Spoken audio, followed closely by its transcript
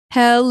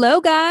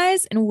Hello,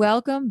 guys, and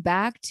welcome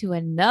back to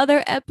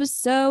another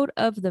episode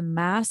of the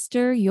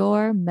Master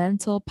Your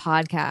Mental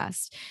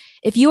podcast.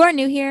 If you are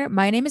new here,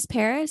 my name is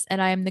Paris,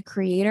 and I am the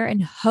creator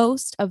and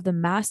host of the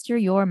Master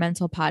Your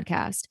Mental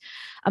podcast.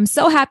 I'm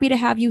so happy to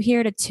have you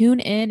here to tune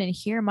in and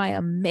hear my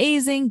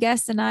amazing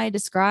guests and I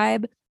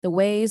describe the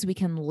ways we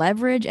can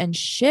leverage and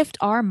shift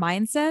our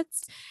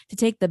mindsets to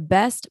take the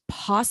best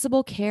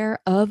possible care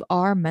of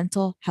our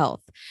mental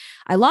health.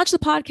 I launched the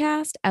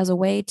podcast as a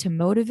way to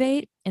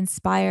motivate,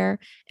 inspire,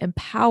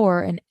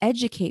 empower, and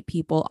educate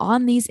people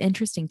on these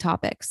interesting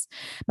topics.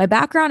 My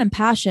background and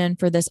passion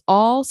for this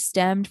all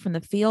stemmed from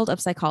the field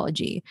of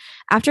psychology.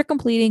 After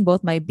completing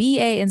both my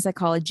BA in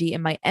psychology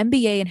and my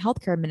MBA in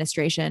healthcare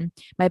administration,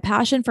 my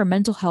passion for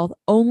mental health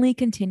only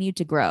continued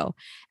to grow.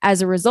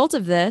 As a result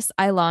of this,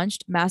 I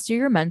launched Master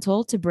Your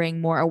Mental to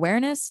bring more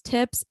awareness,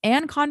 tips,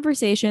 and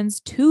conversations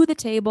to the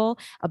table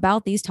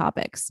about these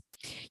topics.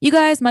 You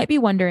guys might be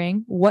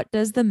wondering, what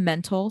does the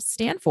mental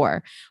stand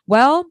for?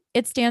 Well,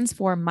 it stands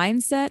for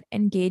mindset,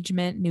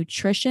 engagement,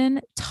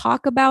 nutrition,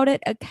 talk about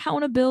it,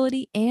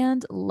 accountability,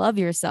 and love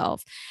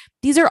yourself.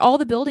 These are all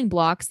the building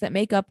blocks that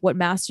make up what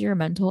Master Your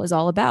Mental is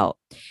all about.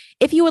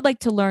 If you would like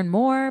to learn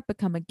more,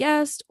 become a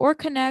guest, or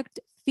connect,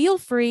 feel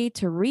free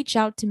to reach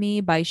out to me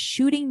by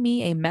shooting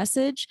me a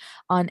message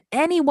on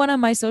any one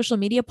of my social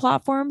media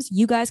platforms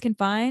you guys can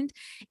find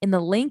in the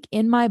link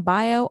in my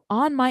bio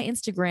on my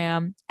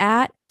Instagram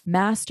at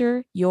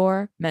Master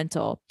Your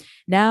Mental.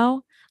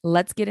 Now,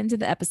 let's get into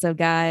the episode,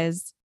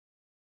 guys.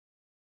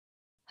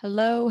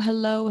 Hello,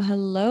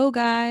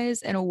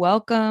 guys, and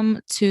welcome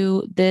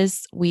to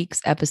this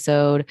week's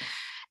episode.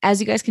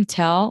 As you guys can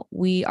tell,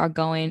 we are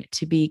going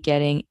to be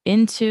getting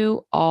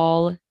into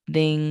all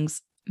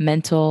things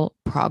mental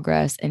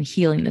progress and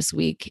healing this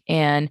week.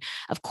 And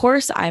of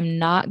course, I'm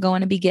not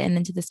going to be getting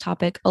into this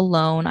topic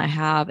alone. I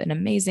have an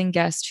amazing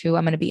guest who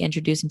I'm going to be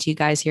introducing to you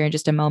guys here in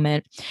just a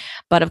moment.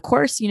 But of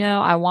course,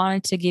 I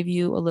wanted to give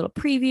you a little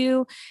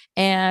preview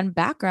and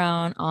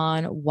background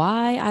on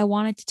why I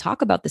wanted to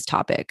talk about this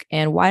topic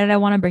and why did I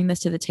want to bring this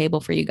to the table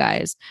for you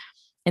guys.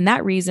 And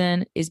that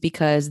reason is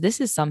because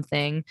this is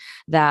something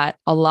that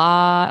a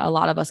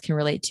lot of us can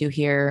relate to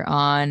here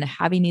on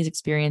having these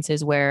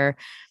experiences where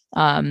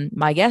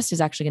my guest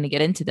is actually going to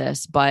get into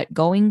this, but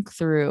going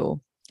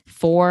through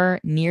 4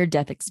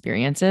 near-death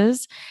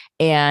experiences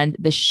and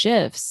the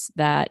shifts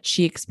that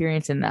she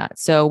experienced in that.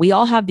 So we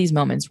all have these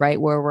moments, right,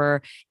 where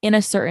we're in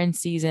a certain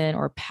season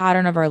or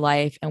pattern of our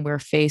life and we're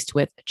faced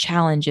with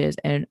challenges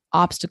and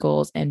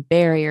obstacles and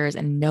barriers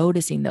and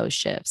noticing those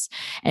shifts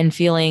and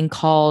feeling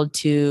called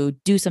to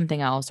do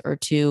something else or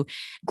to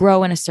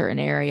grow in a certain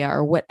area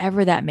or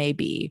whatever that may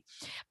be.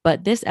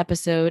 But this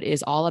episode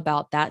is all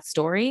about that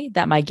story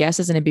that my guest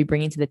is going to be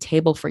bringing to the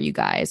table for you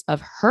guys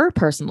of her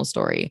personal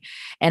story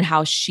and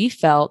how she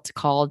felt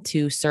called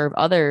to serve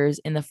others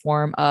in the form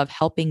of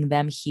helping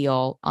them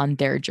heal on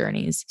their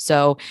journeys.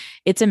 So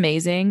it's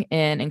amazing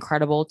and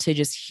incredible to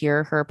just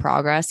hear her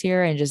progress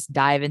here and just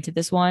dive into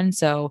this one.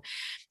 So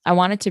I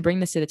wanted to bring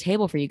this to the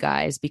table for you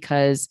guys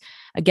because,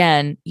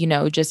 again,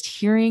 just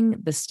hearing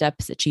the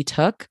steps that she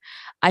took,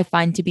 I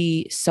find to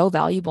be so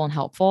valuable and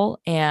helpful.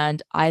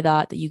 And I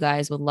thought that you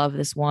guys would love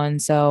this one.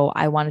 So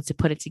I wanted to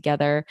put it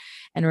together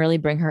and really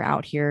bring her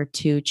out here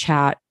to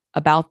chat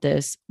about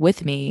this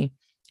with me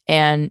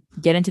and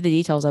get into the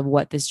details of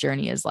what this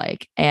journey is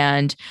like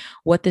and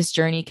what this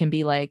journey can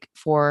be like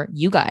for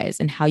you guys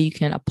and how you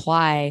can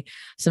apply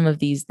some of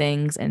these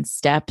things and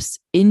steps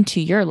into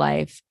your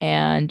life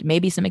and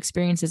maybe some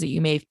experiences that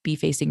you may be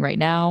facing right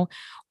now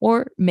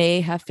or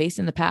may have faced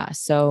in the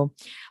past. So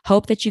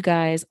hope that you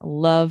guys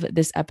love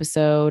this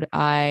episode.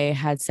 I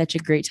had such a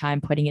great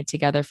time putting it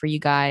together for you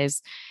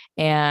guys.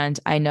 And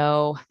I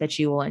know that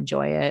you will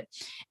enjoy it.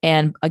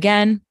 And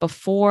again,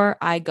 before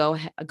I go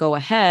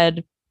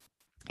ahead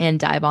and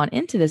dive on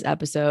into this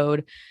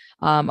episode,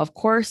 of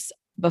course,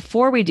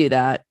 before we do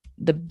that,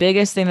 the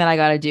biggest thing that I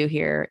got to do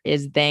here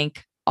is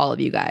thank all of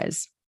you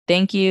guys.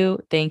 Thank you,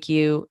 thank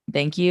you,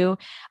 thank you.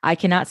 I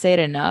cannot say it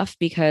enough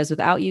because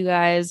without you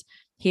guys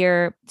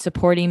here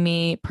supporting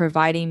me,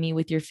 providing me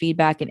with your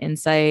feedback and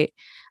insight,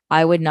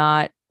 I would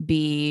not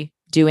be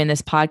doing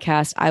this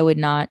podcast. I would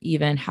not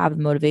even have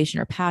the motivation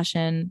or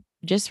passion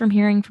just from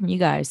hearing from you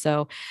guys.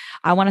 So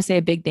I want to say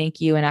a big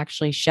thank you and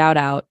actually shout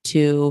out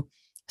to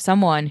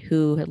someone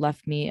who had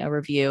left me a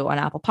review on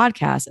Apple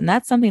Podcasts. And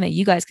that's something that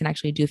you guys can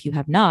actually do if you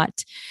have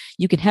not.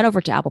 You can head over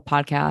to Apple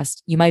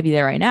Podcasts. You might be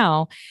there right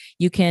now.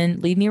 You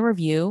can leave me a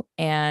review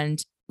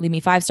and leave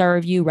me 5-star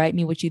review, write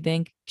me what you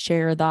think, share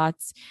your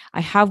thoughts.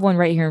 I have one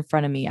right here in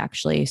front of me,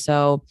 actually.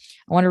 So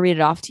I want to read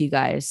it off to you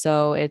guys.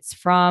 So it's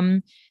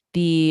from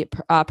the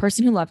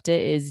person who left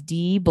it is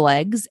D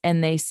Bleggs,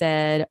 and they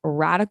said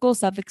radical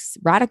self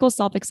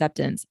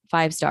acceptance,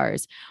 5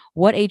 stars.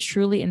 What a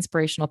truly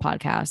inspirational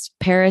podcast.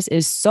 Paris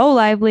is so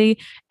lively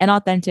and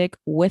authentic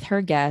with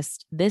her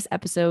guest. This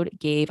episode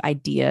gave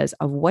ideas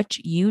of what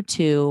you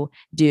two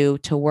do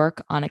to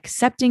work on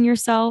accepting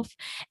yourself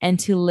and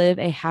to live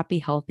a happy,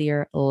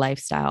 healthier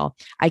lifestyle.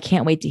 I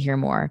can't wait to hear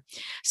more.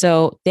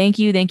 So thank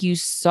you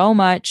so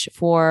much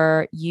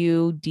for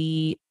you,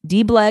 D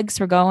Blegs,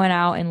 for going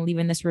out and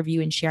leaving this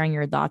review and sharing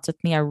your thoughts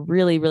with me. I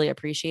really, really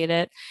appreciate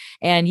it.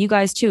 And you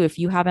guys too, if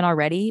you haven't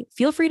already,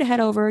 feel free to head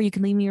over. You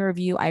can leave me a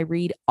review. I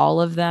read all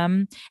of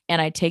them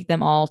and I take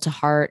them all to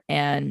heart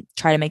and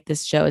try to make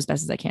this show as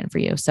best as I can for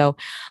you. So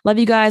love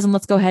you guys, and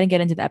let's go ahead and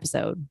get into the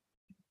episode.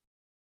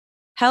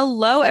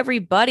 Hello,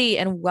 everybody,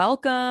 and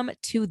welcome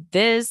to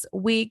this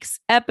week's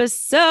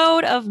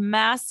episode of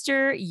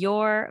Master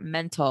Your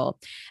Mental.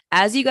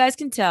 As you guys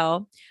can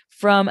tell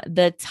from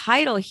the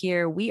title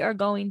here, we are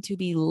going to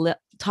be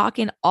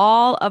talking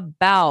all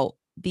about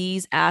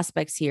these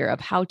aspects here of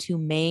how to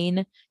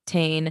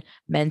maintain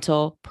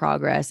mental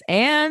progress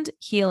and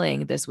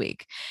healing this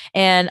week.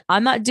 And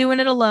I'm not doing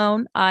it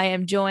alone. I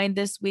am joined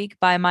this week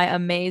by my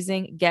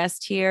amazing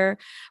guest here,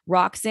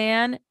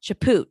 Roxanne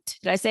Chaput.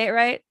 Did I say it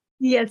right?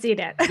 Yes, you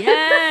did.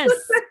 Yes.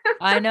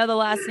 I know the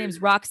last name's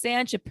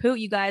Roxanne Chaput,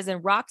 you guys.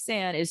 And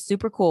Roxanne is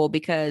super cool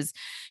because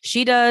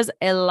she does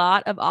a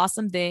lot of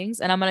awesome things.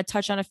 And I'm going to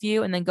touch on a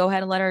few and then go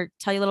ahead and let her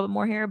tell you a little bit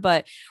more here.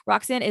 But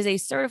Roxanne is a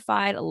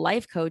certified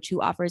life coach who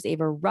offers a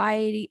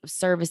variety of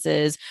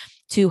services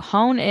to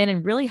hone in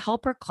and really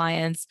help her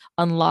clients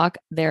unlock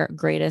their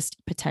greatest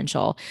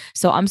potential.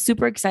 So I'm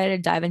super excited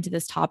to dive into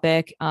this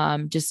topic.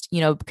 Just,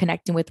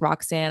 connecting with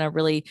Roxanne and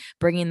really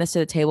bringing this to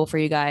the table for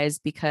you guys,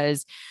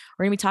 because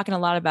we're going to be talking a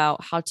lot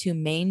about how to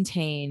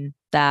maintain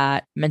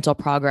that mental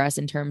progress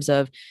in terms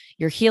of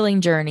your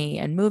healing journey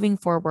and moving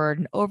forward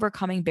and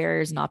overcoming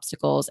barriers and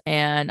obstacles.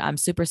 And I'm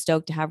super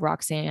stoked to have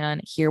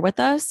Roxanne here with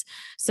us.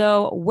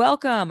 So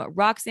welcome,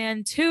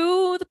 Roxanne,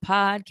 to the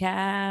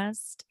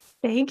podcast.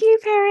 Thank you,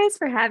 Paris,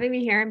 for having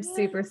me here. I'm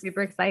super,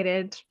 super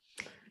excited.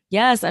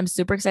 Yes, I'm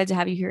super excited to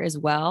have you here as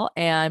well.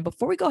 And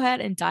before we go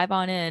ahead and dive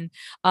on in,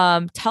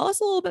 tell us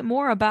a little bit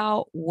more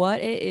about what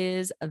it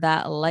is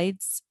that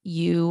lights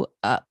you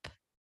up.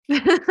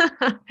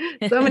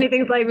 So many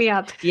things light me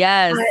up.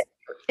 Yes.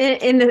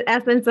 In the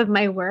essence of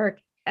my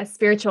work, as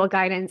spiritual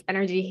guidance,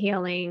 energy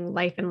healing,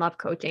 life and love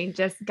coaching,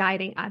 just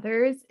guiding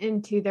others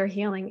into their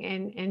healing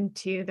and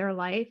into their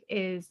life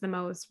is the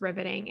most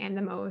riveting and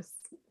the most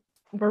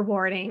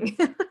rewarding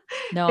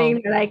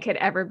thing that I could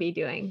ever be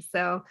doing.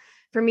 So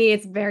for me,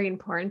 it's very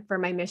important for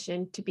my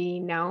mission to be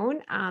known,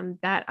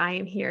 that I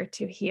am here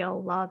to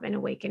heal, love, and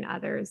awaken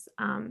others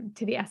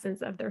to the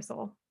essence of their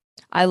soul.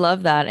 I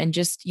love that. And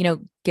just,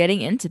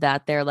 getting into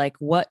that there, like,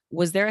 what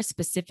was there a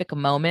specific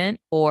moment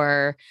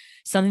or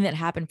something that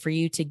happened for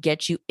you to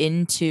get you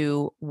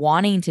into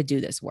wanting to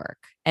do this work?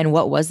 And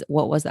what was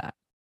that?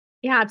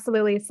 Yeah,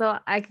 absolutely. So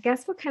I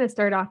guess we'll kind of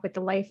start off with the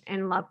life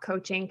and love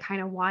coaching,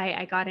 kind of why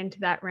I got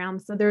into that realm.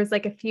 So there's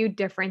like a few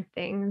different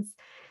things.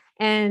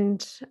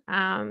 And so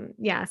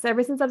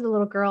ever since I was a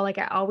little girl, like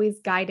I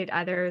always guided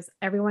others.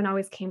 Everyone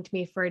always came to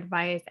me for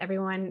advice.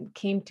 Everyone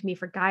came to me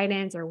for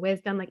guidance or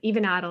wisdom. Like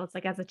even adults,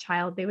 like as a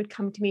child, they would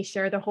come to me,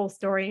 share the whole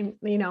story,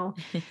 and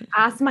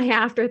ask my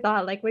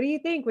afterthought, like, what do you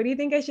think? What do you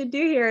think I should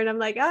do here? And I'm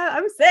like, oh,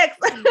 I'm 6.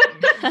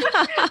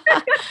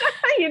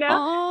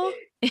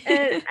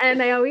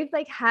 And I always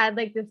like had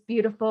like this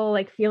beautiful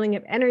like feeling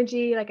of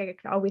energy. Like I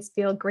could always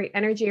feel great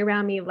energy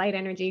around me, light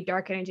energy,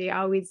 dark energy.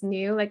 I always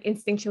knew, like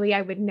instinctually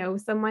I would know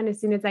someone as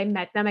soon as I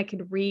met them. I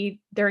could read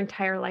their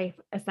entire life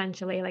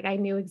essentially. Like I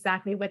knew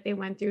exactly what they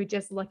went through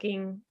just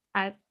looking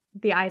at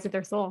the eyes of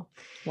their soul.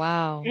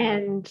 Wow.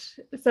 And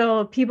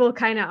so people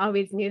kind of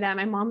always knew that.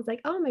 My mom's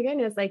like, oh my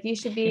goodness, like you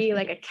should be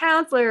like a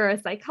counselor or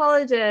a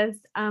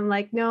psychologist. I'm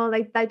like, no,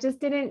 like it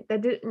didn't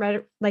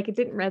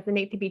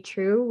resonate to be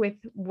true with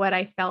what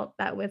I felt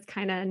that was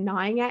kind of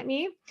gnawing at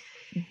me.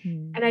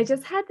 Mm-hmm. And I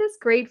just had this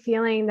great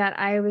feeling that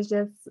I was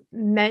just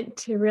meant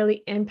to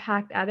really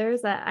impact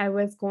others, that I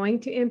was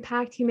going to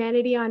impact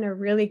humanity on a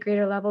really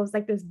greater level. It was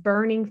like this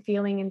burning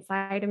feeling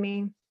inside of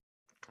me.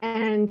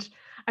 And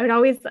I would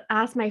always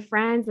ask my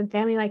friends and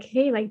family, like,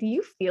 hey, like, do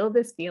you feel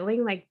this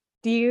feeling? Like,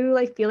 do you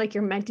like feel like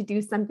you're meant to do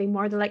something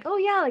more? They're like, oh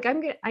yeah, like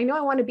I know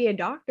I want to be a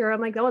doctor.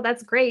 I'm like, oh,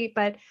 that's great.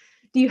 But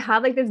do you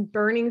have like this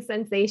burning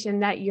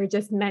sensation that you're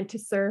just meant to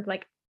serve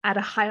like at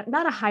a high,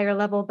 not a higher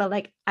level, but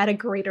like at a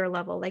greater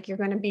level? Like you're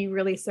going to be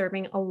really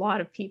serving a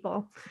lot of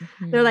people.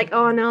 Mm-hmm. They're like,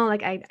 oh no,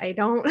 like I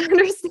don't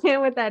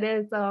understand what that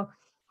is. So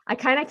I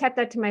kind of kept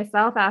that to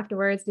myself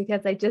afterwards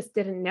because I just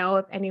didn't know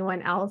if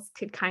anyone else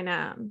could kind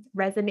of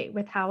resonate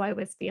with how I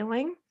was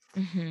feeling.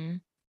 Mm-hmm.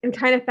 And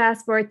kind of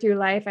fast forward through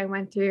life, I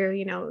went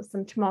through,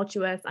 some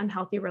tumultuous,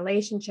 unhealthy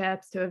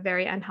relationships to a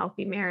very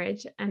unhealthy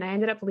marriage. And I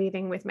ended up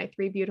leaving with my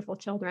 3 beautiful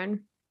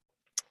children.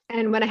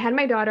 And when I had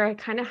my daughter, I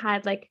kind of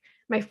had like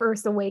my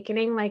first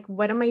awakening, like,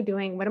 what am I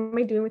doing? What am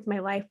I doing with my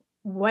life?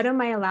 What am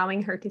I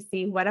allowing her to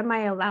see? What am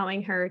I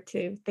allowing her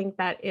to think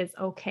that is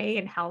okay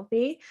and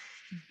healthy?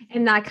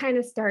 And that kind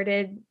of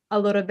started a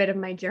little bit of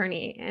my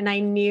journey. And I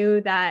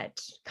knew that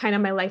kind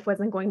of my life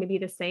wasn't going to be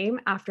the same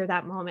after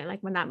that moment,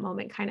 like when that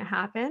moment kind of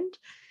happened.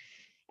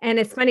 And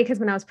it's funny because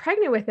when I was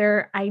pregnant with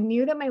her, I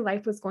knew that my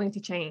life was going to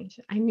change.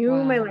 I knew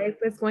my Wow. life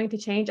was going to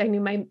change. I knew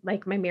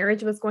my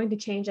marriage was going to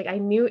change. Like I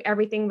knew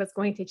everything was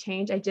going to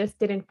change. I just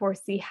didn't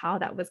foresee how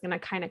that was going to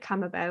kind of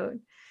come about.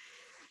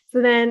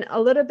 So then a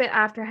little bit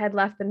after I had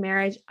left the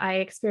marriage, I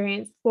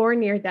experienced 4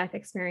 near-death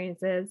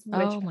experiences,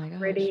 which Oh were my gosh.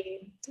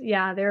 pretty,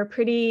 yeah, they were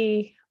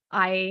pretty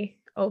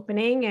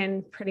eye-opening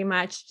and pretty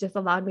much just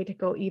allowed me to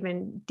go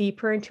even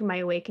deeper into my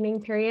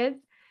awakening period.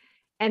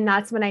 And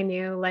that's when I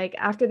knew, like,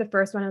 after the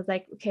first one, I was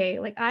like, okay,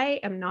 like, I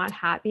am not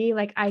happy.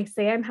 Like, I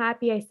say I'm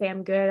happy, I say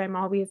I'm good, I'm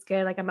always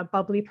good. Like, I'm a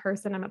bubbly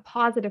person, I'm a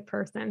positive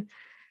person.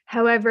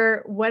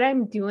 However, what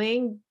I'm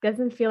doing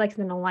doesn't feel like it's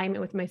in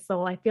alignment with my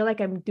soul. I feel like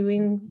I'm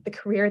doing the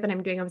career that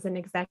I'm doing. I was an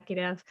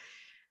executive.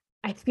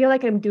 I feel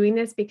like I'm doing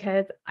this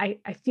because I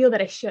feel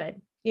that I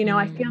should.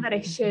 I feel that I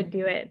should Mm-hmm.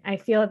 do it. I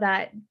feel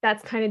that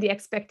that's kind of the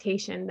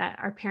expectation that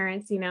our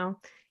parents,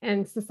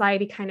 and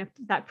society kind of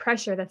that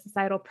pressure, that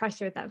societal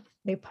pressure that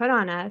they put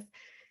on us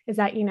is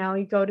that,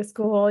 you go to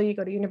school, you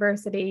go to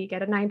university, you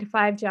get a 9 to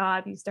 5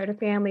 job, you start a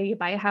family, you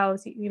buy a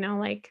house,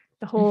 like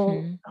the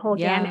whole Mm-hmm. the whole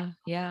gamut.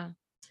 Yeah. Yeah.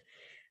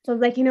 So I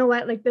was like, you know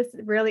what? Like this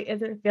really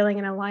isn't feeling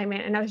in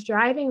alignment. And I was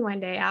driving one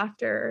day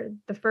after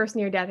the first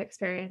near death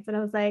experience, and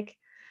I was like,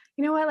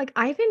 you know what? Like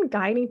I've been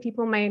guiding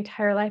people my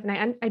entire life,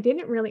 and I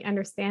didn't really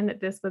understand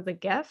that this was a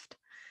gift.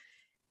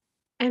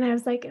 And I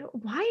was like,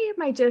 why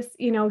am I just,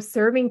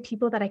 serving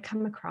people that I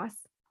come across?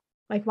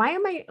 Like, why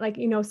am I like,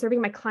 serving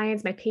my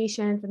clients, my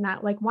patients, and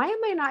that? Like, why am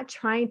I not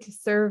trying to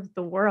serve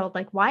the world?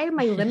 Like, why am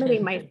I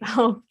limiting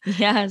myself?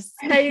 Yes.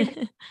 And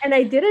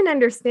I didn't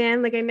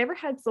understand, like, I never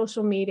had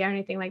social media or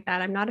anything like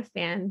that. I'm not a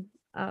fan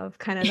of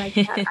kind of like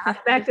that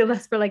aspect,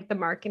 unless for like the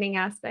marketing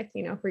aspect,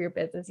 for your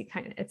business,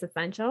 it's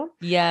essential.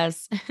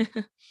 Yes.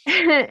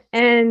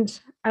 And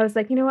I was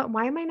like, you know what?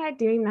 Why am I not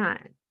doing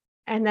that?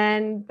 And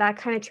then that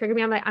kind of triggered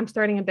me. I'm like, I'm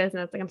starting a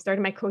business. Like I'm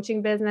starting my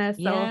coaching business.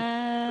 So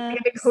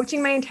I've been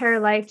coaching my Yes. entire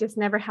life, just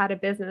never had a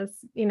business,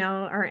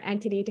 or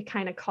entity to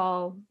kind of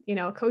call,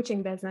 a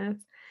coaching business.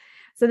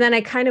 So then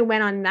I kind of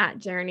went on that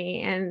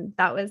journey, and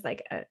that was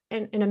like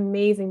an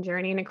amazing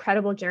journey, an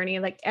incredible journey.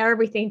 Like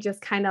everything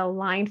just kind of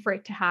aligned for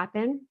it to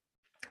happen.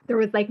 There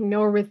was like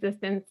no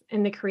resistance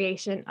in the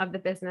creation of the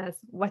business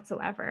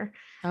whatsoever.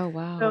 Oh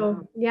wow.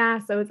 So yeah,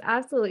 so it's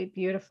absolutely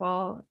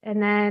beautiful.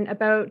 And then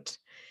about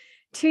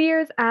 2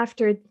 years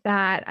after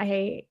that,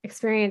 I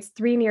experienced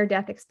 3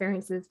 near-death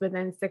experiences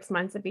within 6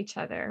 months of each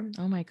other.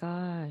 Oh my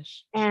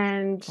gosh.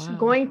 And Wow.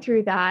 going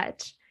through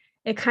that,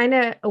 it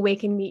kinda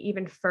awakened me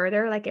even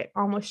further, like, it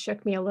almost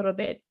shook me a little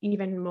bit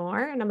even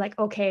more, and I'm like,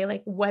 "Okay,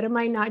 like, what am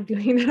I not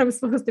doing that I'm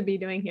supposed to be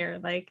doing here?"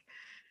 Like,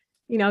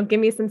 give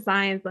me some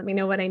signs, let me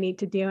know what I need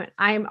to do. And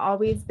I'm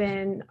always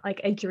been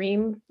like a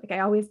dream, like I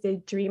always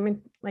did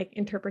like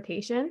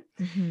interpretation.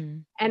 Mm-hmm.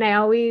 And I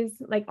always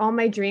like all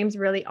my dreams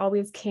really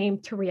always came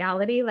to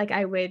reality. Like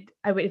I would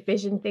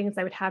vision things,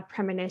 I would have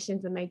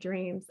premonitions in my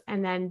dreams,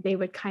 and then they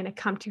would kind of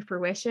come to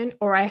fruition,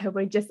 or I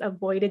would just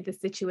avoided the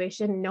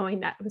situation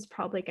knowing that it was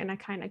probably going to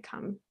kind of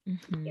come,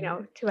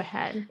 Mm-hmm. to a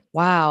head.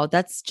 Wow,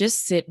 that's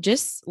just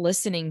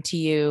listening to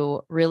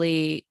you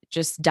really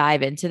just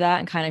dive into that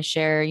and kind of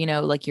share,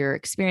 like your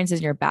experiences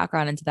and your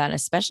background into that, and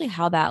especially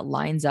how that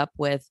lines up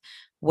with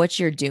what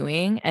you're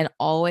doing and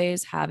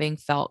always having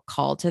felt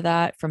called to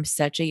that from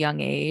such a young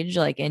age.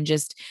 Like, and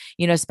just,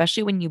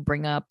 especially when you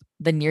bring up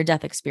the near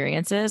death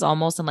experiences,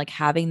 almost and like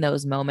having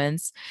those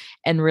moments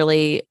and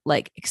really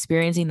like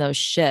experiencing those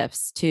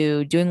shifts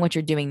to doing what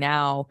you're doing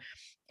now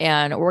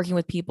and working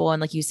with people.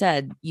 And like you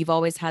said, you've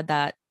always had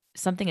that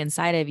something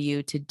inside of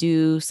you to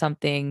do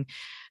something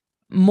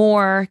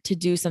more, to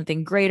do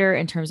something greater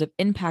in terms of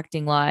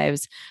impacting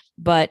lives.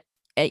 But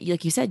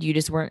like you said, you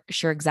just weren't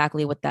sure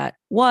exactly what that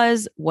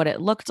was, what it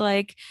looked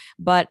like.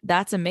 But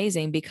that's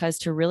amazing because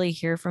to really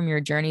hear from your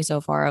journey so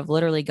far of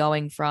literally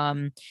going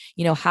from,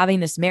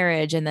 having this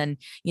marriage and then,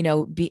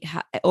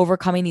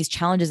 overcoming these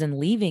challenges and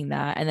leaving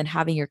that and then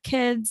having your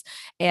kids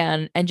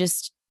and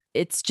just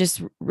it's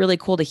just really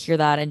cool to hear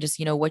that and just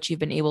what you've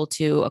been able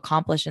to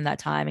accomplish in that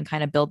time and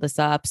kind of build this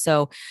up.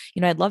 So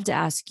I'd love to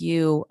ask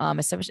you,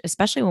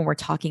 especially when we're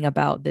talking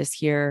about this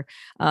here,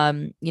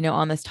 on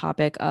this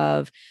topic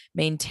of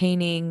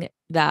maintaining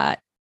that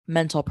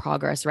mental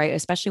progress, right?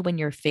 Especially when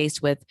you're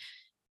faced with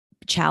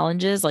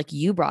challenges like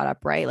you brought up,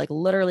 right? Like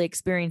literally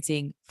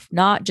experiencing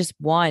not just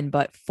one,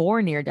 but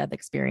 4 near-death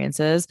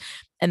experiences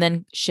and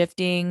then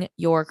shifting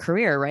your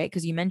career, right?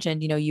 Because you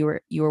mentioned, you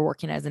were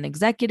working as an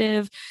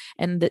executive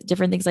and the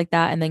different things like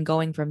that, and then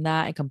going from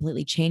that and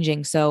completely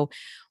changing. So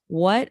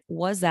what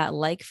was that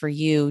like for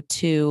you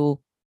to,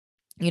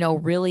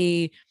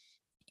 really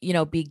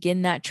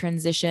begin that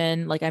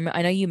transition? Like I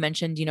know you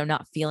mentioned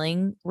not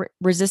feeling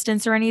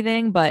resistance or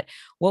anything, but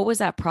what was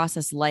that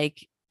process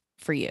like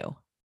for you?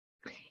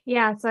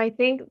 Yeah, so I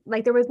think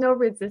like there was no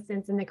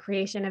resistance in the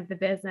creation of the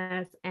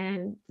business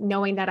and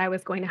knowing that I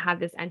was going to have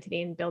this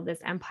entity and build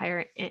this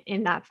empire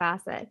in that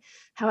facet.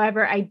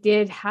 However, I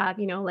did have,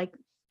 like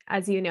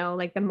as you know,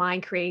 like the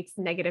mind creates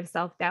negative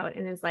self-doubt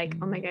and is like,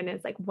 oh my Mm.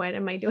 goodness, like what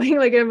am I doing?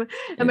 Like, am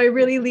I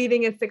really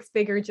leaving a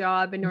six-figure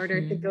job in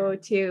order to Mhm. go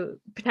to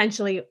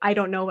potentially, I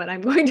don't know what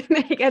I'm going to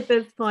make at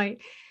this point.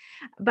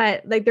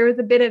 But like there was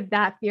a bit of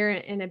that fear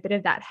and a bit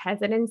of that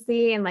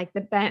hesitancy and like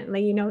the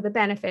Bentley, you know, the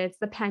benefits,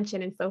 the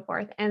pension and so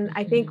forth. And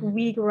I think Mhm.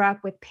 we grew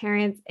up with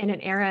parents in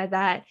an era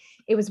that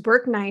it was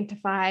work 9 to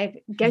 5,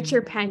 get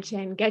your Mhm.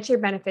 pension, get your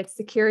benefits,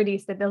 security,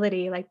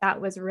 stability. Like that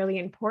was really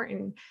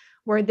important.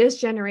 Where this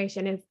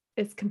generation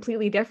is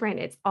completely different.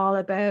 It's all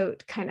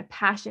about kind of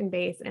passion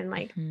based and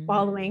like Mhm.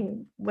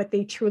 following what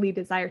they truly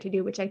desire to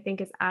do, which I think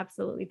is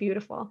absolutely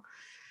beautiful.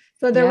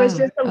 So there was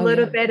Yeah. just a Oh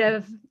little yeah. bit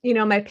of, you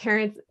know, my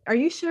parents, are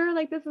you sure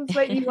like this is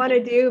what you want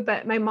to do?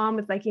 But my mom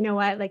was like, you know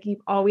what, like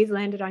you've always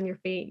landed on your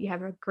feet. You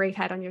have a great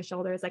head on your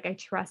shoulders. Like I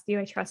trust you.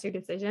 I trust your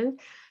decisions.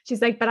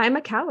 She's like, but I'm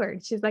a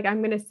coward. She's like,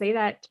 I'm going to say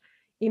that,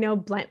 you know,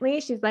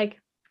 bluntly. She's like,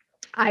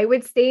 I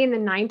would stay in the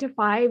 9 to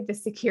 5, the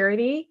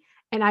security,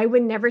 and I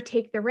would never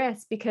take the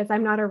risk because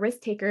I'm not a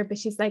risk taker. But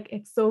she's like,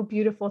 it's so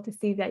beautiful to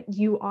see that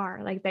you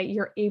are like that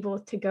you're able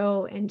to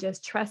go and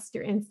just trust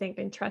your instinct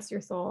and trust your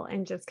soul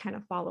and just kind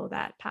of follow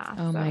that path.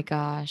 Oh my So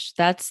gosh.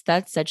 That's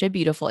such a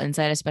beautiful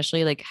insight,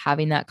 especially like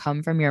having that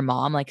come from your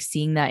mom, like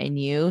seeing that in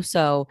you.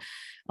 So,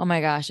 oh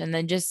my gosh. And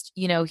then just,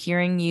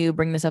 hearing you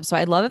bring this up. So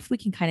I'd love if we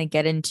can kind of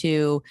get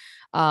into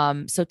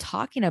so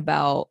talking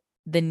about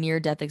the near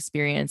death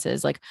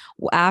experiences, like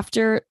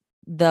after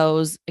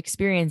those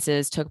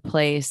experiences took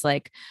place,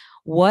 like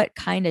what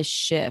kind of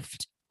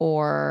shift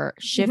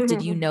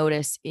did you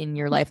notice in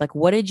your life? Like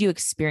what did you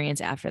experience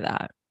after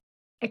that?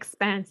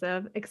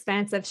 expansive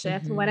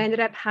shift. What Mm-hmm. ended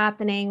up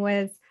happening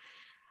was,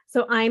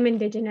 so I'm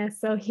Indigenous.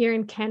 So here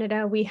in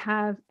Canada, we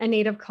have a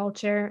Native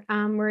culture.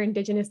 We're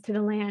Indigenous to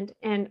the land,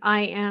 and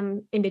I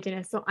am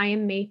Indigenous. So I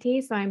am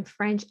Métis. So I'm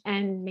French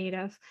and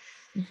Native.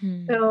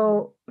 Mm-hmm.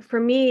 So for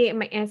me,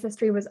 my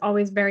ancestry was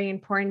always very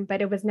important,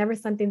 but it was never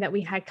something that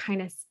we had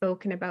kind of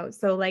spoken about.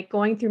 So, like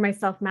going through my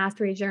self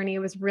mastery journey, it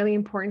was really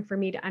important for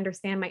me to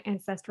understand my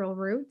ancestral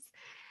roots.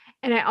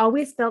 And I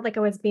always felt like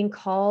I was being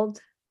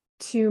called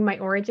to my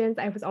origins.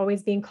 I was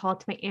always being called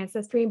to my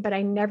ancestry, but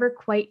I never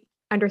quite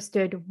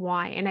understood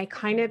why. And I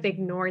kind of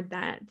ignored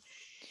that.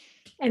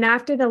 And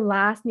after the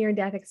last near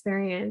death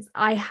experience,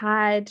 I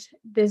had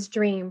this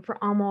dream for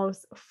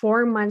almost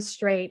 4 months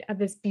straight of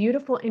this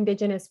beautiful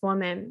Indigenous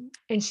woman.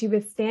 And she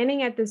was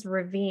standing at this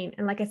ravine.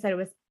 And like I said, it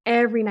was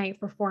every night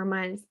for 4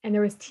 months. And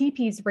there was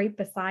teepees right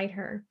beside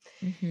her.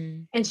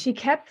 Mm-hmm. And she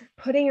kept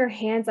putting her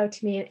hands out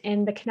to me.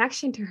 And the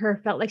connection to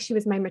her felt like she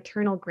was my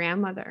maternal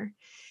grandmother.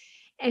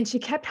 And she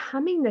kept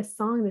humming this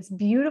song, this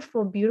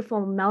beautiful,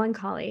 beautiful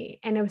melancholy.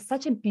 And it was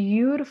such a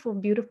beautiful,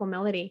 beautiful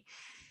melody.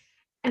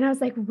 And I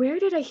was like, where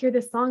did I hear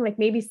this song? Like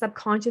maybe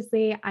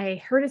subconsciously I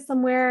heard it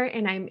somewhere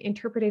and I'm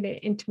interpreted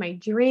it into my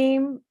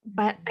dream.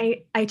 But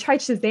I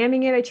tried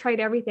Shazamming it. I tried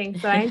everything.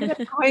 So I ended up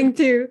going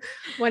to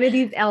one of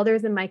these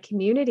elders in my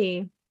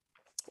community,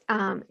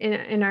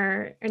 in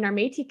our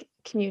Métis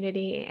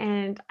community.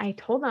 And I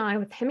told him I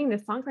was hemming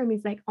this song for him.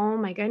 He's like, oh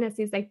my goodness.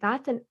 He's like,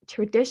 that's a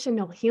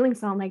traditional healing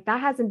song. Like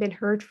that hasn't been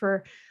heard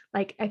for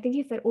like, I think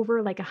he said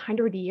over like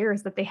 100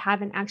 years that they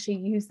haven't actually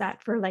used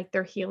that for like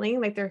their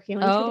healing tradition.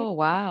 Oh,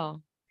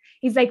 wow.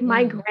 He's like,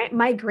 Yeah.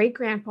 my great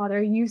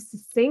grandfather used to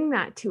sing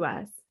that to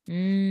us.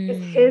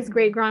 Mm. His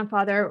great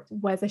grandfather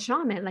was a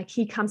shaman. Like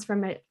he comes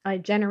from a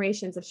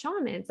generations of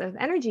shamans, of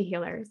energy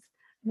healers.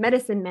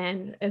 Medicine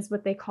men is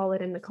what they call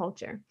it in the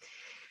culture.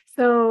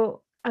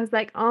 So I was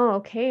like, oh,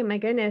 okay, my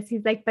goodness.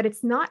 He's like, but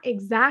it's not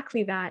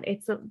exactly that.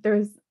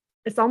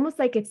 It's almost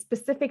like it's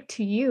specific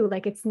to you.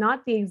 Like it's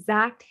not the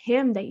exact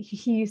hymn that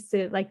he used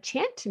to like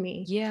chant to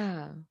me.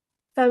 Yeah.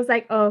 So I was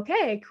like, oh,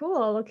 okay,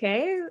 cool.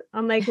 Okay.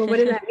 I'm like, well, what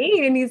does that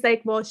mean? And he's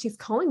like, well, she's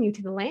calling you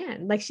to the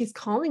land. Like she's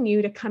calling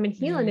you to come and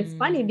heal. And it's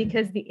funny Mm.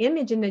 because the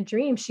image in the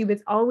dream, she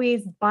was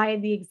always by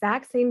the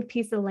exact same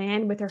piece of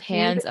land with her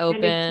hands Hands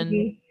extended to open.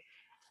 me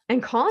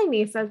and calling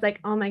me. So I was like,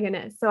 oh my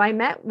goodness. So I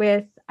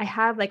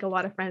have like a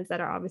lot of friends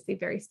that are obviously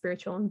very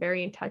spiritual and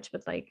very in touch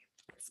with like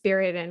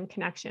spirit and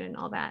connection and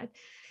all that.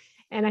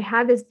 And I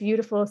had this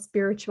beautiful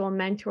spiritual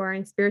mentor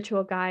and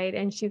spiritual guide,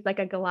 and she's like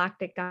a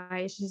galactic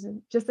guide. She's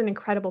just an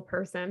incredible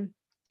person.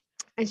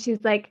 And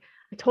she's like,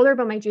 I told her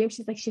about my dream.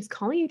 She's like, she's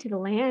calling you to the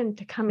land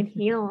to come and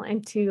heal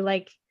and to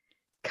like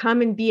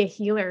come and be a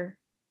healer,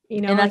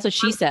 And like that's what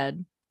she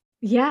said.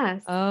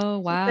 yes. Oh,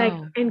 She's like,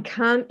 wow. and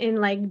come and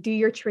like do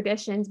your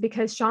traditions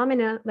because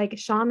in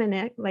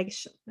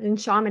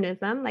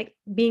shamanism, like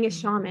being a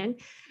Mhm. shaman,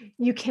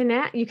 you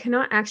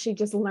cannot actually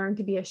just learn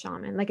to be a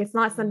shaman. Like it's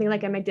not something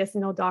like a Mm.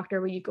 medicinal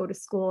doctor where you go to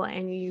school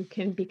and you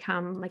can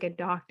become like a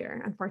doctor,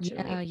 Yeah,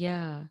 unfortunately.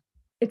 yeah.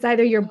 It's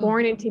either you're Oh,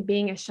 born into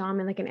being a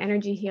shaman, like an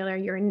energy healer,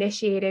 you're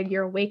initiated,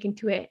 you're awakened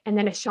to it, and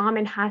then a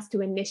shaman has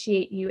to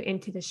initiate you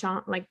into the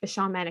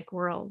shamanic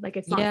world. Like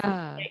it's not something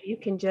yeah. that you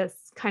can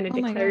just kind of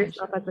Oh my declare gosh.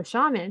 yourself as a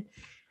shaman.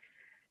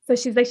 So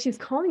she's like, she's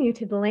calling you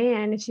to the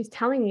land and she's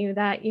telling you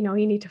that, you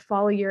need to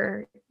follow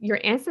your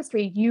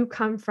ancestry. You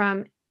come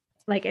from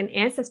like an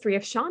ancestry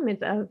of shamans,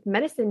 of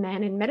medicine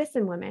men and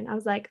medicine women. I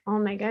was like, oh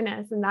my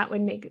goodness. And that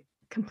would make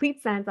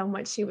complete sense on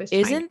what she was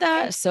trying to Isn't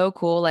that say. so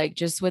cool? Like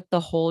just with the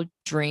whole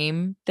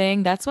dream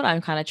thing, that's what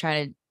I'm kind of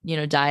trying to,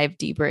 dive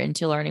deeper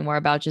into learning more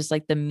about just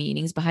like the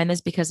meanings behind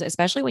this. Because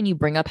especially when you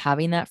bring up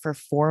having that for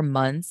 4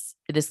 months,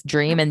 this Yeah.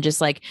 dream and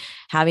just like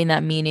having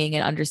that meaning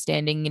and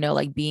understanding,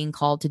 like being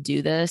called to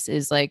do this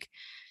is like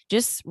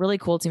just really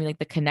cool to me, like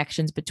the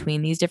connections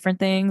between these different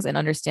things and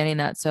understanding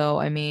that. So,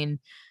 I mean,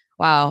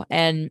 wow.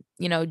 And,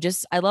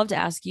 just I love to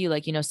ask you,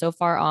 like, so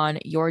far on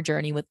your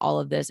journey with all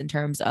of this in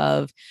terms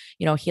of,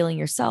 healing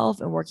yourself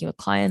and working with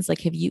clients, like,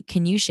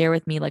 can you share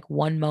with me like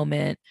one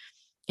moment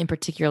in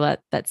particular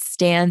that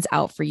stands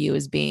out for you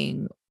as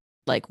being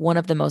like one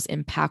of the most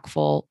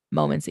impactful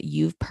moments that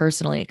you've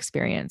personally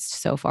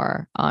experienced so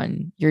far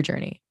on your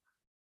journey?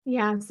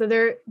 Yeah, so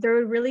there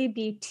would really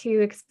be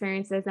two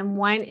experiences, and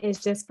one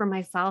is just for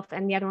myself,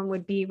 and the other one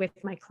would be with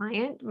my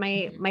client,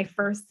 Mhm. my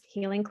first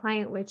healing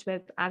client, which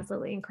was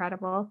absolutely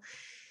incredible.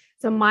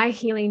 So my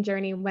healing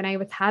journey, when I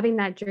was having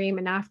that dream,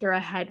 and after I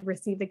had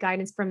received the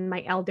guidance from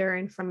my elder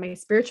and from my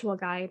spiritual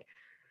guide,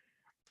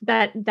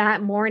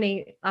 that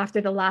morning after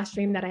the last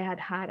dream that I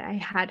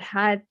had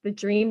had the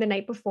dream the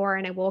night before,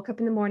 and I woke up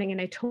in the morning and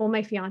I told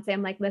my fiance,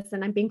 I'm like,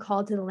 listen, I'm being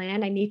called to the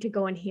land. I need to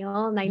go and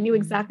heal. And I knew Mhm.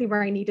 exactly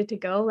where I needed to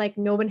go. Like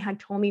no one had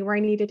told me where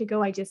I needed to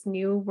go. I just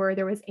knew where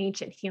there was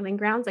ancient healing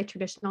grounds, like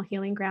traditional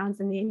healing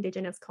grounds in the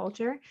indigenous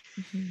culture.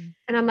 Mhm.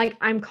 And I'm like,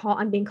 I'm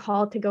being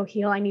called to go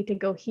heal. I need to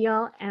go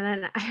heal.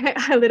 And then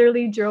I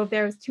literally drove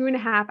there. It was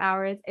 2.5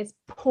 hours. It's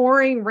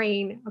pouring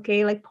rain.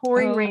 Okay. Like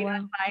pouring Oh, rain wow.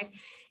 outside.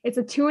 It's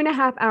a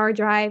 2.5 hour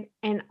drive.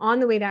 And on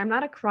the way there, I'm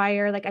not a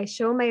crier. Like I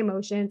show my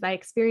emotions, I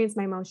experience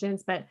my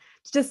emotions, but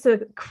just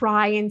to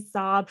cry and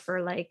sob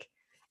for like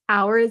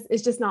hours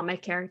is just not my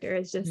character.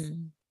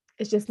 Mhm.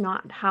 It's just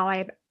not how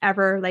I've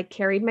ever like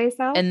carried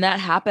myself. And that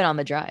happened on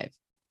the drive.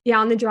 Yeah,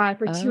 on the drive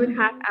for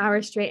 2.5 Oh,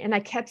 hours straight, and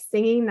I kept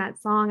singing that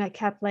song. I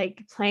kept,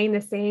 like, playing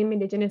the same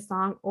indigenous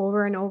song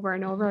over and over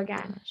and oh over my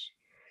again. gosh.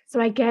 So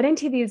I get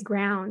into these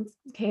grounds,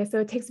 okay, so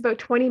it takes about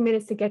 20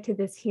 minutes to get to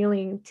the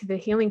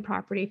healing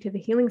property, to the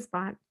healing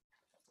spot,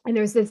 and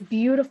there's this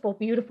beautiful,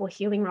 beautiful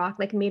healing rock,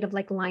 like, made of,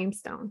 like,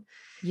 limestone.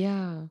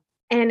 Yeah.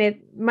 And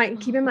it might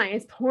keep in mind,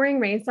 it's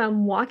pouring rain. So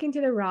I'm walking to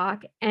the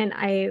rock and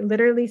I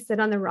literally sit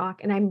on the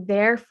rock and I'm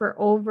there for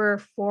over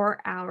 4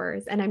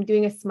 hours and I'm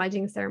doing a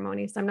smudging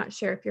ceremony. So I'm not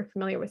sure if you're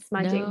familiar with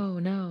smudging. No,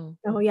 no.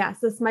 Oh yeah.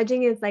 So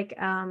smudging is like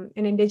an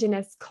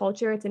indigenous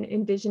culture. It's an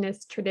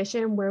indigenous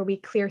tradition where we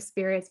clear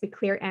spirits, we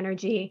clear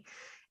energy.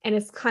 And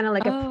it's kind of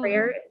like a Oh,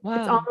 prayer.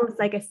 It's wow. almost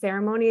like a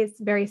ceremony. It's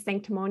very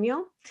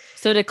sanctimonial.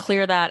 So to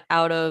clear that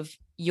out of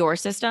your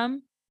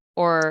system,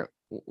 or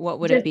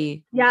what would it Just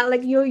be? yeah,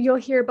 like you'll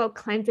hear about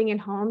cleansing in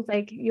homes,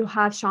 like you'll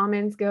have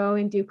shamans go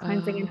and do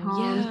cleansing in Oh,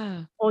 homes.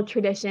 yeah. Old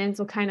traditions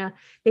will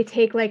they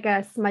take like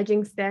a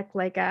smudging stick,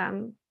 like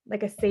a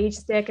sage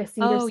stick, a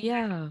cedar Oh, stick,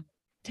 yeah.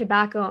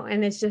 tobacco,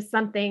 and it's just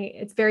something,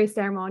 it's very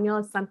ceremonial.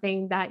 It's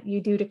something that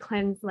you do to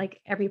cleanse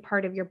like every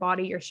part of your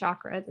body, your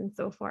chakras and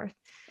so forth.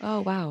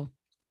 Oh, wow.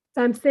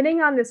 So I'm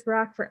sitting on this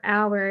rock for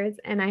hours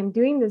and I'm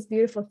doing this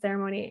beautiful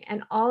ceremony,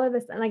 and all of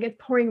a sudden, like it's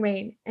pouring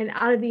rain. And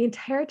out of the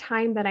entire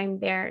time that I'm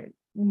there,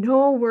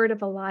 no word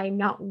of a lie,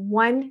 not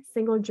one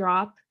single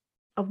drop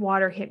of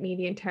water hit me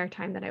the entire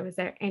time that I was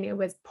there. And it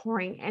was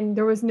pouring. And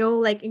there was no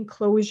like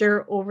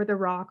enclosure over the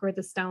rock or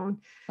the stone.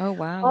 Oh,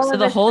 wow. All So of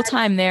the a whole sudden,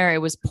 time there,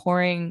 it was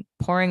pouring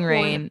pouring,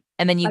 rain.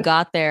 And then you like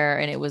got there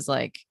and it was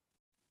like,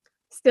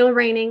 still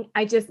raining.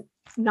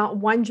 Not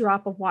one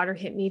drop of water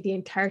hit me the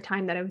entire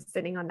time that I was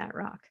sitting on that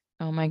rock.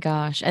 oh my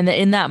gosh. And then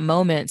in that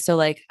moment, so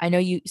like, I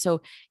know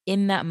so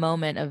in that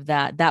moment of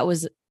that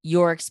was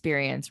your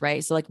experience,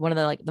 right? So like one of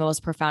the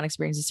most profound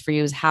experiences for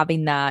you is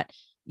having that,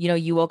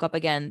 you woke up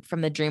again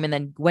from the dream and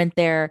then went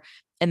there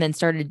and then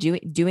started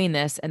doing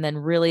this. And then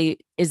really,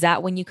 is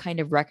that when you kind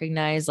of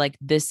recognize like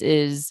this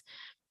is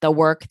the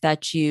work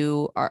that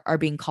you are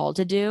being called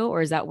to do?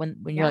 Or is that when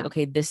you're like, Yeah.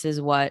 okay, this is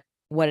what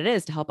it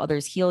is to help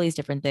others heal these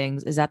different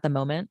things? Is that the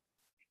moment?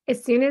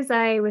 As soon as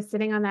I was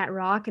sitting on that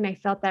rock and I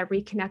felt that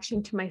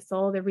reconnection to my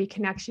soul, the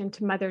reconnection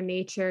to Mother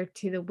Nature,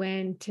 to the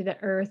wind, to the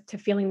earth, to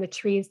feeling the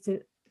trees,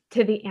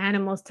 to the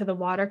animals, to the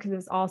water, because it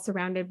was all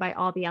surrounded by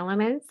all the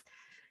elements,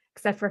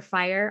 except for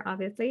fire,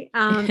 obviously.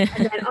 And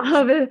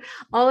then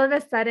all of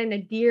a sudden, a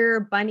deer,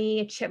 bunny,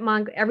 a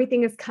chipmunk,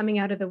 everything is coming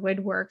out of the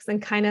woodworks, and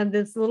kind of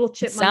this little It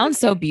chipmunk. sounds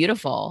so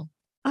beautiful.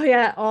 Oh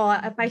yeah. Oh,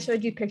 if I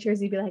showed you pictures,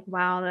 you'd be like,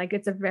 wow, like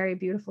it's a very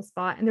beautiful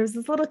spot. And there's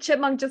this little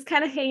chipmunk just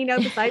kind of hanging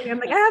out beside me. I'm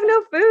like, I have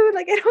no food.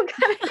 Like I don't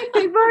got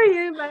anything for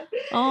you, but you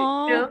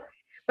Oh, know.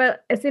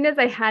 But as soon as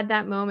I had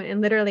that moment,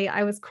 and literally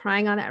I was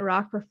crying on that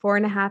rock for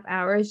 4.5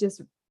 hours,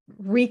 just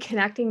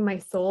reconnecting my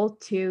soul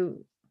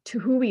to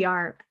who we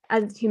are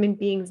as human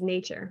beings,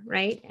 nature,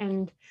 right?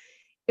 And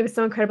it was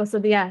so incredible.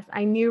 So yes,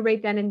 I knew right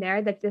then and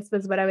there that this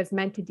was what I was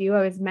meant to do.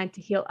 I was meant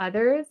to heal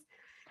others.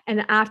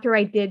 And after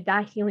I did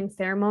that healing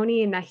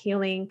ceremony and that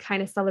healing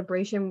kind of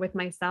celebration with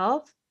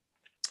myself,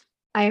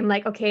 I am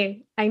like,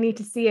 okay, I need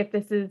to see if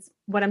this is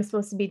what I'm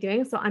supposed to be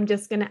doing. So I'm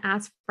just going to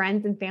ask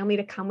friends and family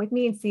to come with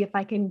me and see if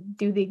I can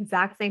do the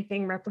exact same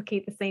thing,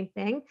 replicate the same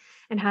thing,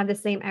 and have the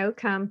same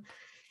outcome.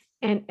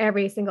 And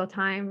every single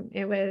time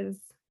it was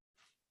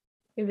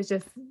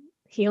just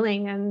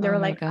healing. And Oh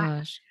my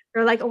gosh.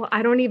 they're like, "Oh,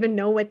 I don't even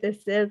know what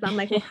this is." I'm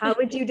like, "Well, how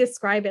would you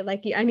describe it?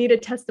 Like, I need a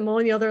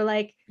testimonial." They're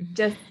like,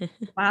 just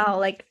wow,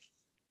 like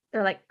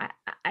they're like,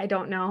 I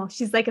don't know.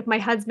 She's like, if my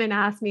husband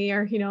asked me,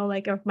 or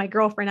like if my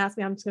girlfriend asked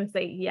me, I'm just gonna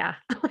say yeah.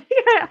 Like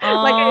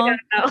I Oh, don't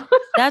know.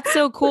 that's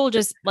so cool.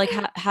 Just like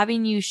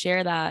having you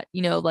share that,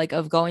 like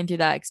of going through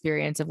that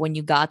experience of when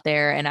you got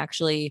there and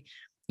actually,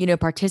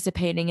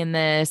 participating in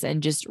this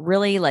and just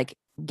really like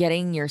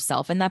getting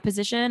yourself in that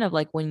position of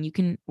like when you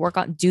can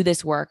do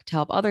this work to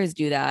help others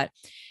do that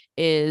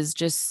is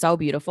just so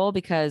beautiful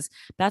because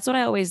that's what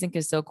I always think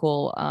is so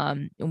cool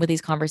with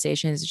these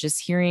conversations,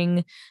 just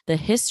hearing the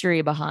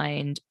history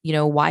behind,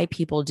 why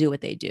people do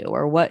what they do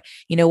or what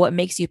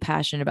makes you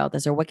passionate about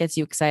this or what gets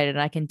you excited.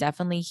 And I can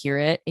definitely hear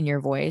it in your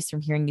voice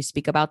from hearing you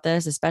speak about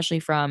this, especially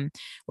from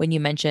when you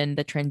mentioned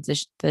the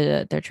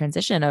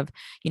transition of,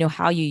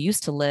 how you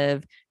used to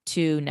live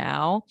to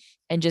now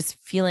and just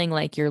feeling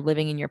like you're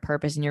living in your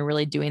purpose and you're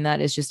really doing that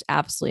is just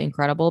absolutely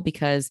incredible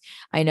because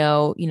I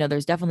know,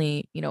 there's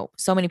definitely,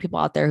 so many people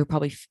out there who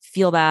probably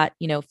feel that,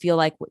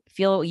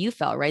 feel what you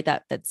felt, right?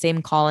 That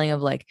same calling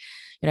of like,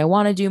 I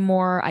want to do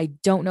more. I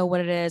don't know what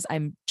it is.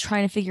 I'm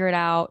trying to figure it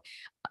out.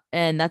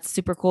 And that's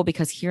super cool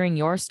because hearing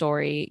your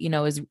story,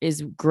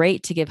 is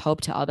great to give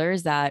hope to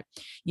others that,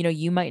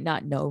 you might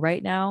not know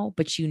right now,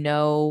 but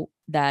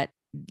that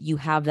you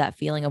have that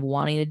feeling of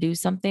wanting to do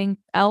something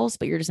else,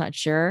 but you're just not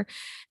sure.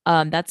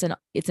 It's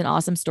an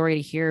awesome story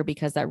to hear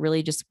because that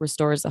really just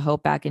restores the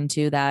hope back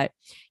into that,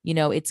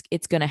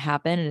 it's going to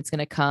happen and it's going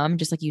to come.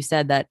 Just like you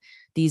said, that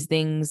these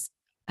things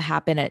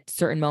happen at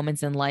certain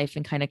moments in life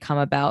and kind of come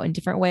about in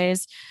different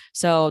ways.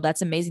 So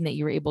that's amazing that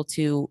you were able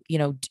to,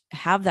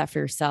 have that for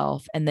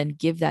yourself and then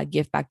give that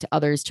gift back to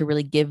others to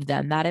really give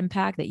them that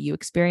impact that you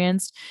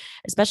experienced,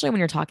 especially when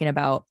you're talking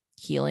about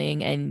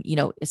healing and,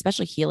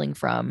 especially healing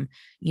from,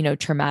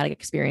 traumatic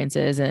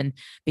experiences and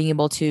being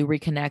able to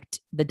reconnect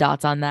the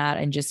dots on that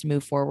and just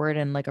move forward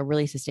in like a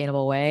really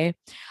sustainable way.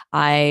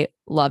 I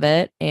love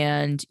it.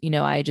 And,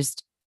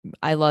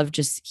 I love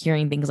just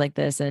hearing things like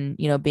this and,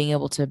 being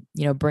able to,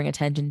 bring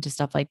attention to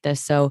stuff like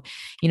this. So,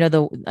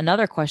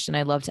 another question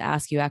I love to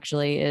ask you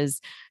actually is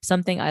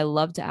something I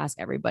love to ask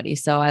everybody.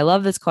 So I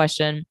love this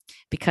question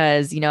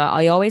because,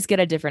 I always get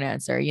a different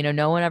answer.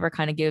 No one ever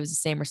kind of gives the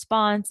same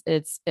response.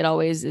 It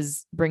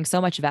always brings so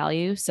much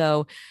value.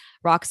 So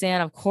Roxanne,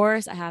 of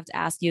course, I have to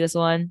ask you this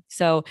one.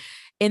 So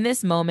in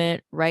this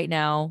moment right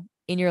now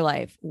in your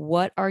life,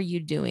 what are you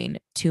doing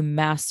to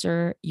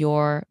master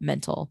your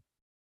mental?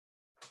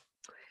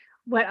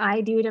 What I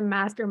do to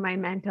master my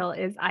mental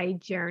is I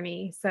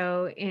journey.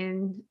 So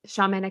in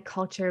shamanic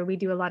culture, we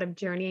do a lot of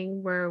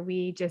journeying where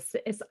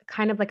it's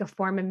kind of like a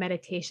form of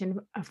meditation,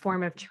 a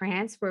form of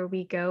trance where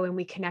we go and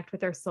we connect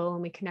with our soul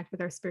and we connect with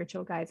our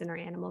spiritual guides and our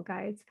animal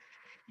guides.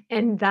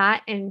 And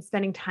that and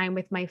spending time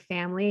with my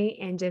family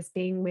and just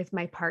being with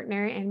my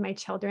partner and my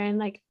children,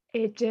 like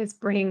it just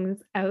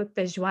brings out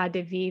the joie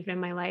de vivre in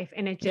my life.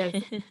 And it just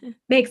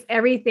makes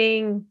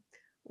everything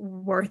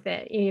worth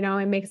it.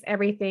 It makes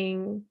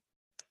everything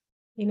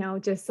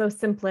just so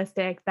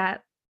simplistic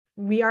that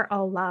we are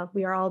all love.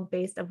 We are all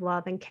based of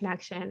love and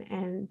connection.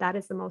 And that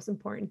is the most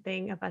important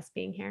thing of us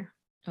being here.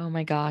 Oh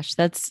my gosh,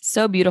 that's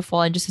so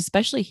beautiful. And just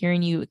especially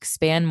hearing you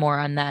expand more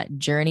on that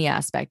journey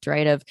aspect,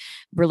 right? Of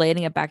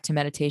relating it back to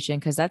meditation,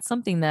 because that's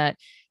something that,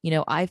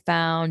 I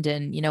found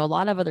and, a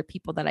lot of other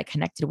people that I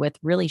connected with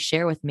really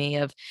share with me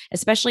of,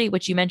 especially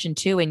what you mentioned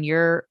too, in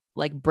your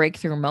like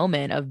breakthrough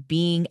moment of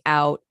being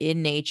out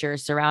in nature,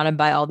 surrounded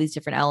by all these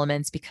different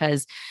elements,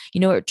 because,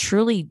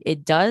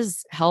 it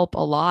does help a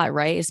lot,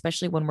 right?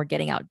 Especially when we're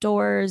getting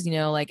outdoors,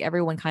 like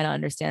everyone kind of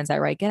understands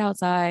that, right? Get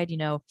outside,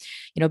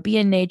 be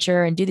in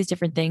nature and do these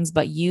different things,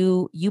 but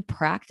you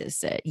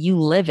practice it, you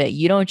live it.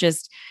 You don't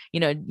just,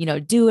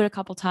 do it a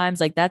couple times.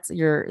 Like that's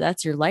your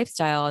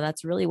lifestyle. And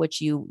that's really what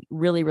you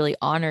really, really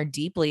honor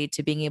deeply,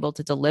 to being able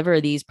to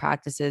deliver these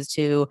practices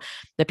to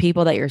the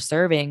people that you're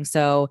serving.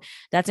 So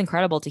that's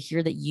incredible to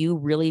hear that you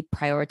really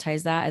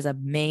prioritize that as a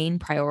main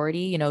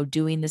priority,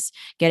 doing this,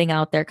 getting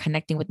out there,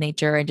 connecting with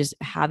nature, and just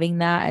having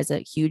that as a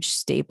huge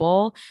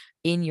staple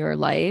in your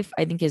life,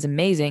 I think is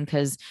amazing.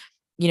 Cause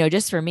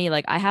just for me,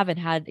 like I haven't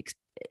had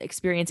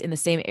experience in the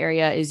same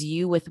area as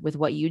you with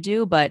what you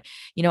do, but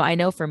I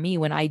know for me,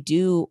 when I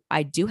do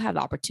have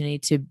the opportunity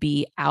to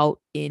be out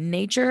in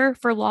nature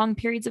for long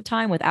periods of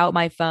time without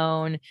my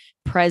phone,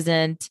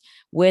 present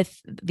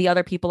with the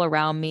other people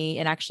around me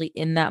and actually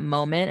in that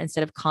moment,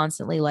 instead of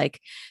constantly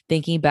like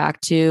thinking back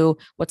to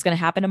what's going to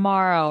happen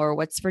tomorrow or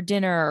what's for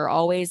dinner, or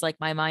always like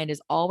my mind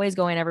is always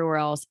going everywhere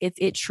else.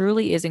 It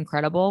truly is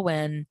incredible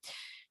when,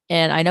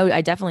 and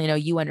I definitely know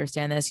you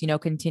understand this,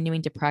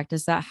 continuing to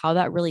practice that, how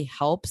that really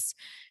helps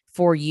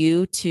for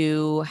you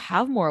to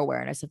have more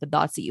awareness of the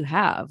thoughts that you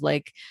have.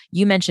 Like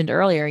you mentioned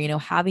earlier,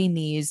 having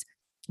these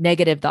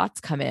negative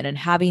thoughts come in and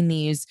having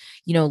these,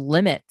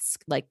 limits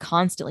like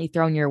constantly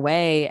thrown your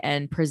way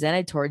and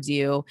presented towards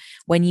you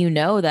when you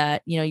know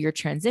that, you're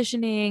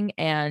transitioning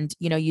and,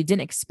 you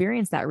didn't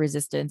experience that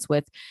resistance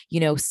with,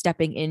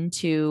 stepping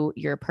into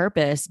your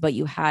purpose, but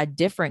you had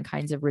different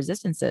kinds of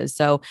resistances.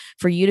 So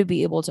for you to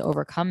be able to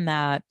overcome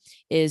that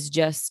is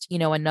just,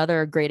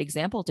 another great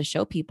example to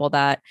show people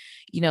that,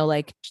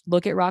 like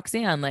look at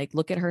Roxanne, like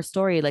look at her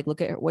story, like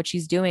look at what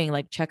she's doing,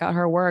 like check out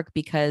her work,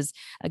 because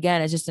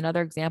again, it's just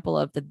another example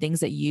of the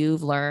things that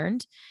you've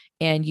learned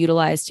and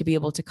utilized to be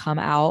able to come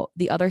out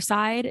the other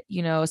side,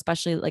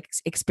 especially like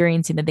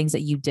experiencing the things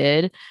that you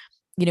did,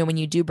 when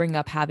you do bring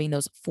up having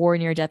those 4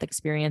 near-death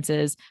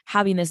experiences,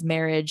 having this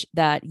marriage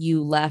that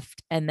you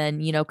left, and then,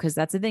 because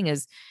that's the thing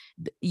is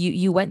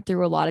you went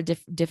through a lot of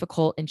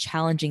difficult and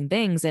challenging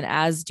things, and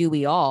as do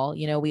we all,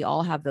 we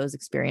all have those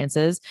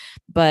experiences,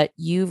 but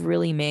you've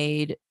really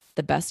made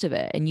the best of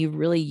it and you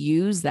really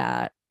use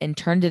that and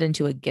turned it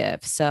into a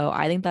gift. So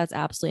I think that's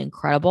absolutely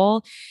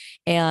incredible.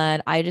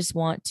 And I just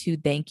want to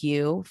thank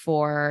you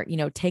for,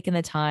 taking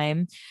the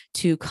time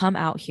to come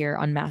out here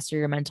on Master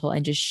Your Mental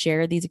and just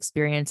share these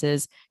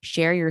experiences,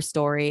 share your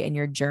story and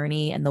your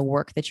journey and the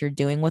work that you're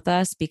doing with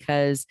us,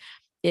 because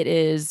it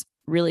is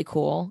really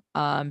cool.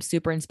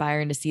 Super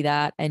inspiring to see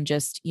that and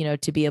just,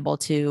 to be able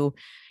to,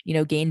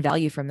 gain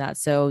value from that.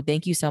 So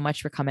thank you so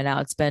much for coming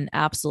out. It's been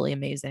absolutely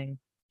amazing.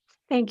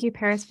 Thank you,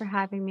 Paris, for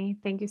having me.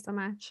 Thank you so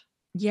much.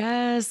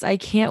 Yes, I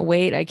can't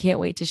wait. I can't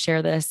wait to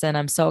share this. And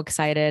I'm so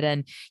excited.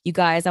 And you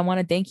guys, I want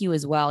to thank you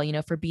as well,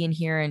 for being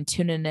here and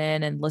tuning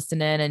in and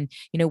listening. And,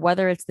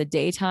 whether it's the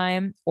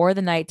daytime or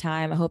the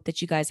nighttime, I hope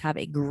that you guys have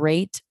a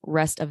great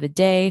rest of the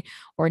day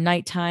or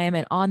nighttime.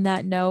 And on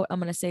that note, I'm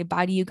going to say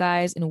bye to you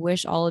guys and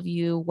wish all of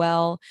you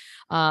well.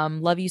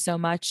 Love you so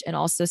much. And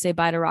also say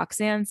bye to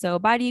Roxanne. So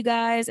bye to you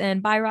guys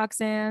and bye,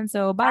 Roxanne.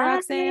 So bye,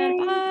 Roxanne.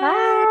 Bye. Bye.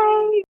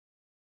 Bye.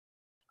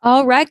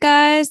 All right,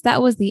 guys,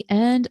 that was the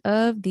end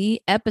of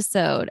the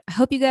episode. I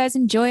hope you guys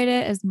enjoyed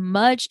it as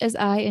much as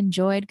I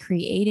enjoyed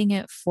creating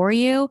it for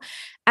you.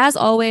 As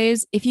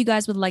always, if you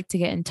guys would like to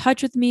get in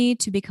touch with me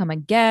to become a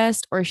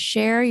guest or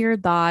share your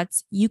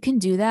thoughts, you can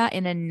do that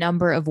in a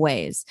number of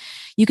ways.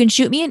 You can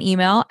shoot me an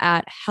email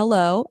at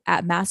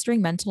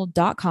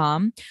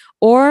hello@masteringmental.com,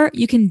 or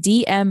you can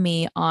DM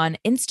me on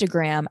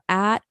Instagram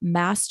at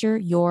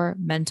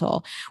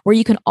masteryourmental, where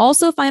you can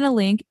also find a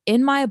link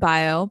in my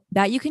bio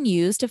that you can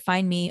use to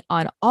find me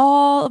on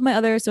all of my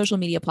other social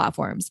media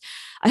platforms.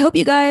 I hope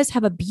you guys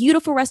have a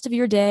beautiful rest of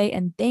your day,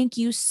 and thank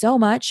you so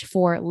much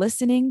for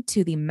listening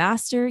to the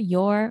Master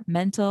Your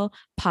Mental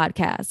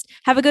podcast.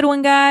 Have a good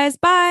one, guys.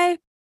 Bye.